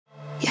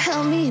You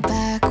held me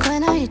back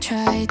when I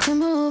tried to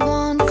move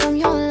on from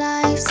your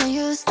life. So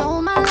you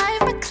stole my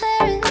life with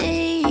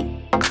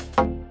clarity.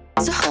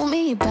 So hold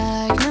me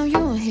back, now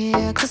you're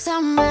here. Cause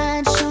I'm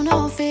mad, show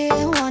no fear.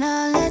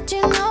 Wanna let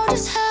you know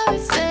just how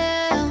it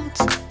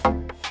felt.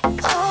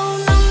 Oh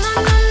no, no,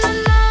 no, no,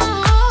 no.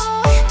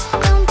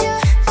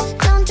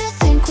 Don't you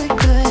think we're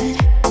good?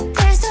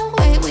 There's a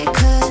way we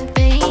could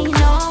be.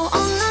 No,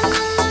 oh no,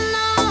 no, no,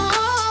 no.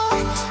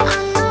 I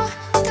know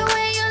the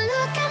way you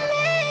look at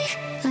me,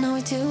 I know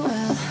it too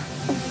well.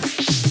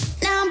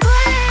 Now I'm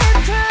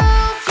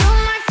bulletproof. You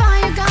might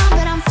find you're gone,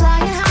 but I'm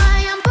flying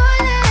high. I'm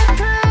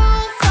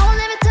bulletproof. Don't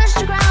let me touch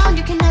the ground.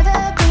 You can never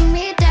bring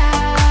me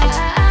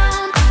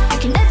down. You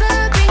can never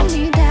bring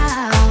me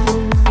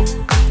down.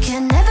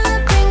 Can never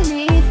bring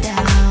me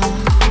down.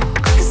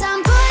 Cause I'm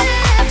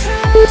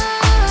bulletproof.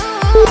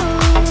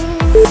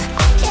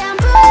 Yeah, I'm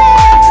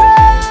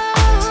bulletproof.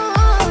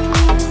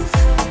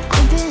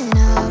 We've been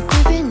up,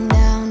 we've been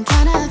down,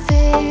 trying to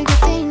figure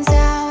things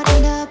out.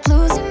 End up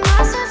losing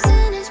myself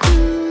in it.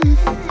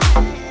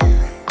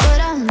 But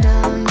I'm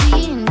done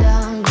being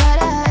dumb.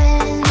 Gotta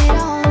end it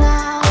all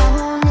now. I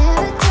won't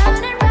ever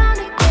turn it round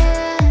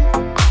again.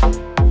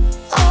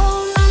 Oh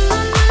no, no,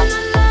 no, no,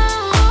 no.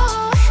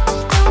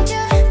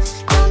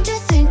 Don't you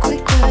think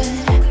we're good?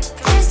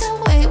 There's a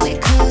way we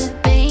could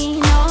be.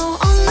 No,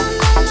 oh no,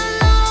 no, no,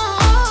 no.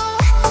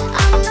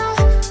 I know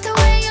the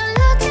way you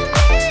look at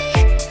me,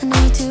 I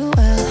know it too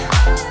well.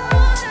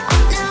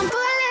 Now I'm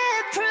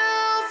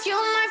bulletproof. You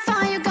might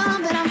find you're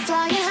gone, but I'm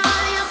flying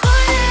high. I'm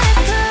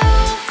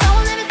bulletproof.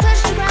 Don't let me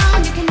touch the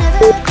ground. You can never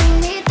bring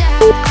me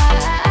down.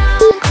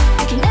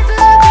 You can never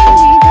bring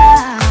me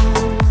down.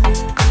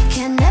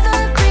 Can never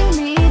bring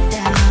me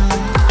down.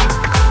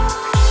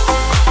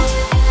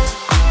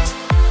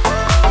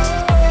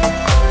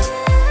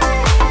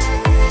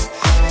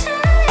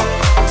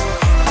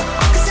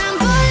 Cause I'm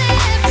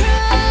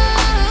bulletproof.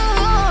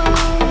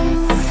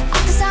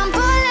 Cause I'm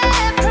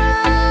bulletproof.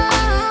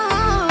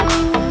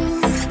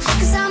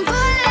 Cause I'm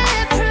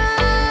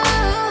bulletproof.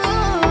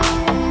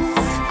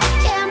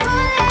 Yeah, I'm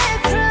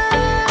bulletproof.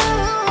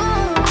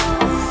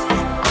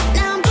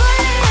 Now I'm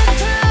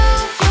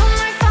bulletproof. You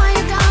might find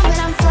you're gone, but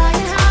I'm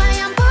flying high.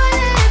 I'm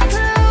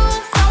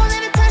bulletproof. Don't let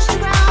me touch the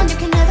ground. You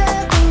can never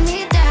bring me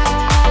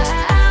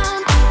down.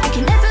 You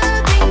can never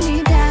bring me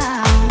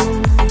down.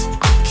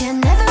 Can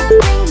never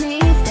bring me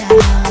down.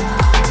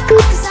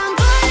 Cause I'm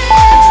bulletproof.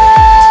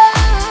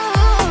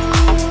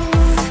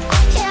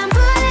 Yeah, I'm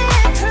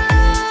bulletproof.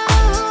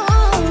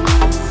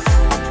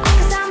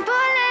 Cause I'm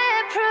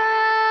bulletproof.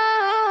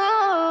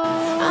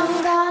 I'm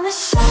gonna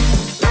shut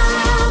my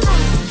mouth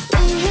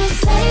when you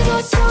say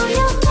what's on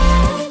your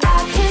mind. I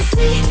can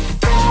see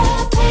the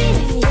pain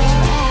in your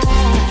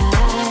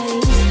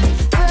eyes.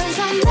 First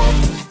I'm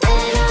left,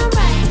 then I'm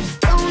right.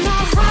 Don't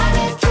know how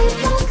to keep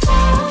my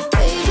calm.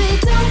 Baby,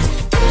 don't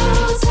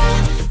use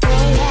up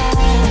your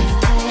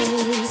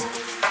lies.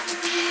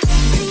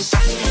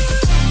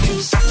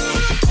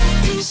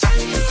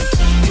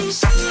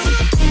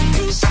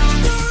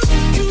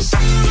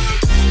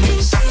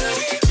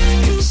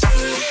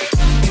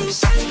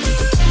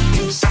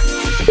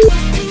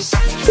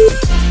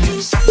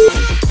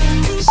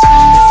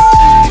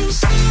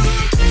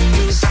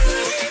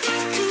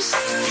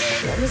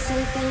 Let me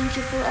say thank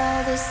you for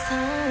all this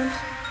time,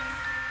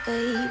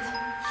 babe.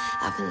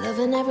 I've been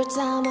loving every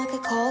time I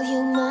could call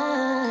you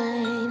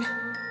mine.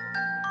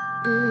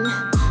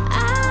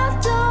 I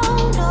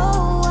don't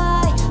know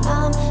why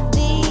I'm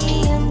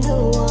being the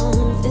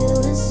one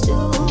feeling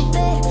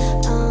stupid.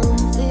 I'm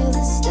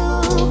feeling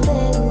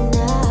stupid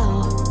now.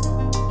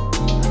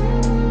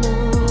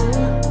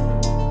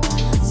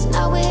 So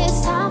now it's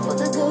time for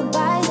the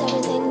goodbyes.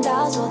 Everything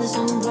dies for the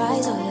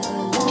sunrise. Oh, you're a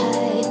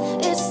lie.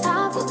 It's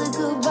time for the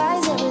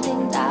goodbyes.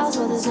 Everything dies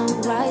for the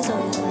sunrise. Oh,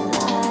 you're a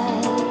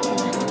lie.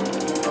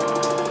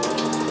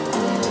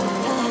 Oh, you're a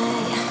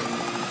lie.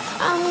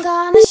 I'm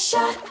gonna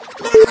shut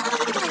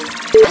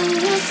when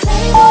you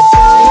say what's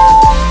on your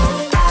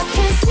mind. I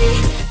can see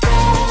the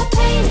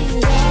pain in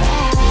your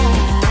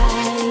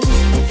eyes.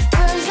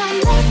 First I'm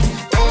left,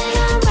 then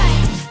I'm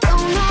right.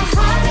 Don't know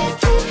how to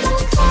keep my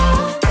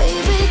calm.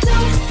 Baby,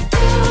 don't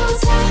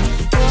use up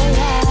your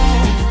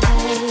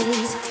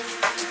lies.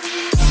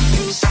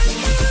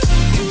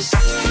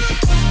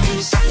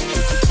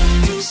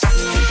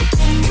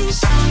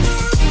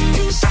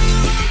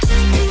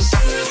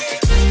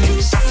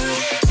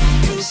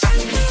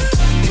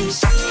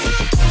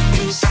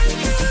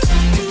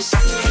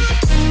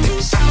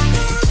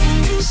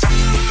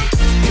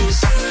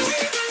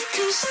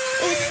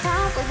 It's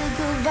time for the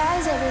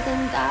goodbyes.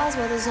 Everything dies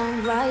for the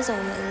sunrise. Oh,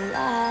 you're a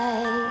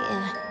lie.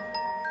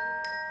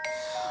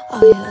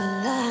 Oh, you're a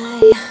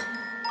lie.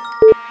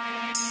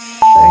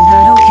 We're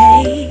not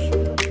okay.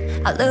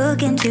 I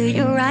look into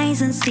your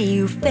eyes and see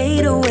you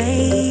fade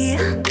away.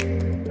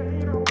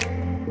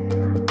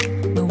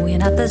 But we're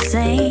not the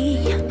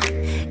same.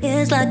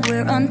 It's like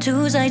we're on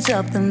two sides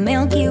of the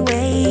Milky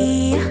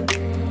Way.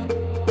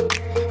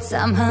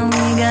 Somehow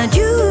we got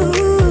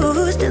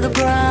used to the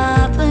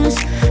problems.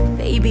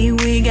 Baby,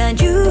 we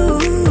got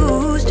used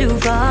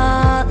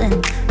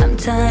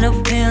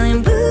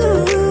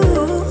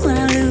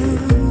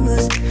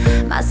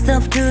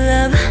to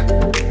love.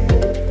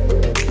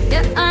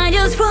 Yeah, I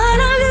just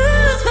wanna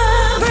lose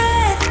my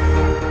breath.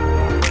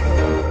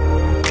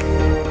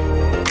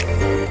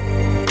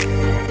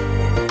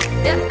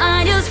 Yeah,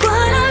 I just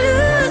wanna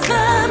lose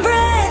my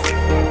breath.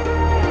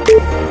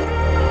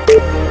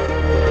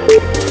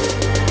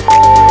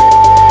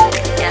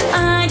 Yeah,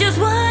 I just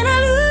wanna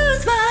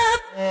lose my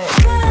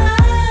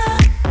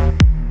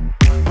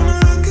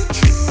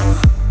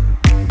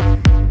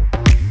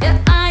Yeah,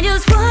 I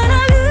just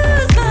wanna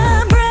lose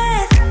my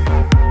breath.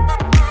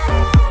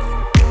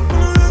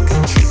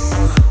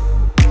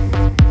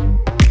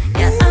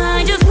 Yeah,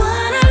 I just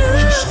wanna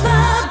lose my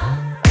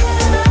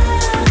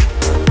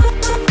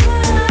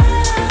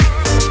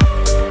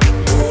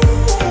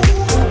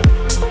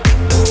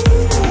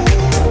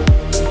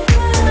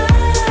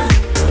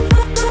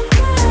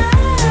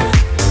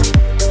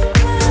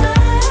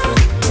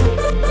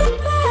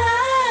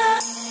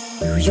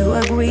Do you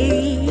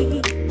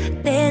agree?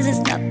 This is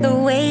not the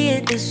way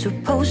it is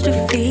supposed to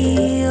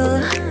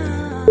feel.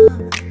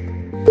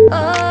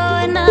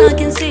 Oh, and I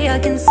can see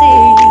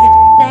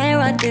there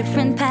are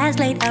different paths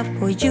laid out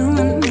for you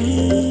and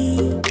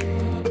me.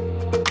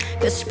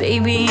 'Cause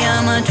baby,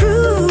 I'm a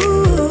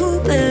true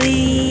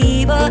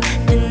believer,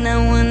 and I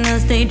wanna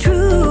stay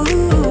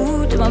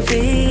true to my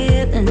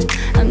feelings.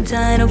 I'm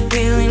tired of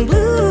feeling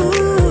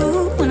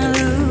blue when I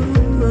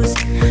lose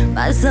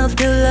myself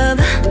to love.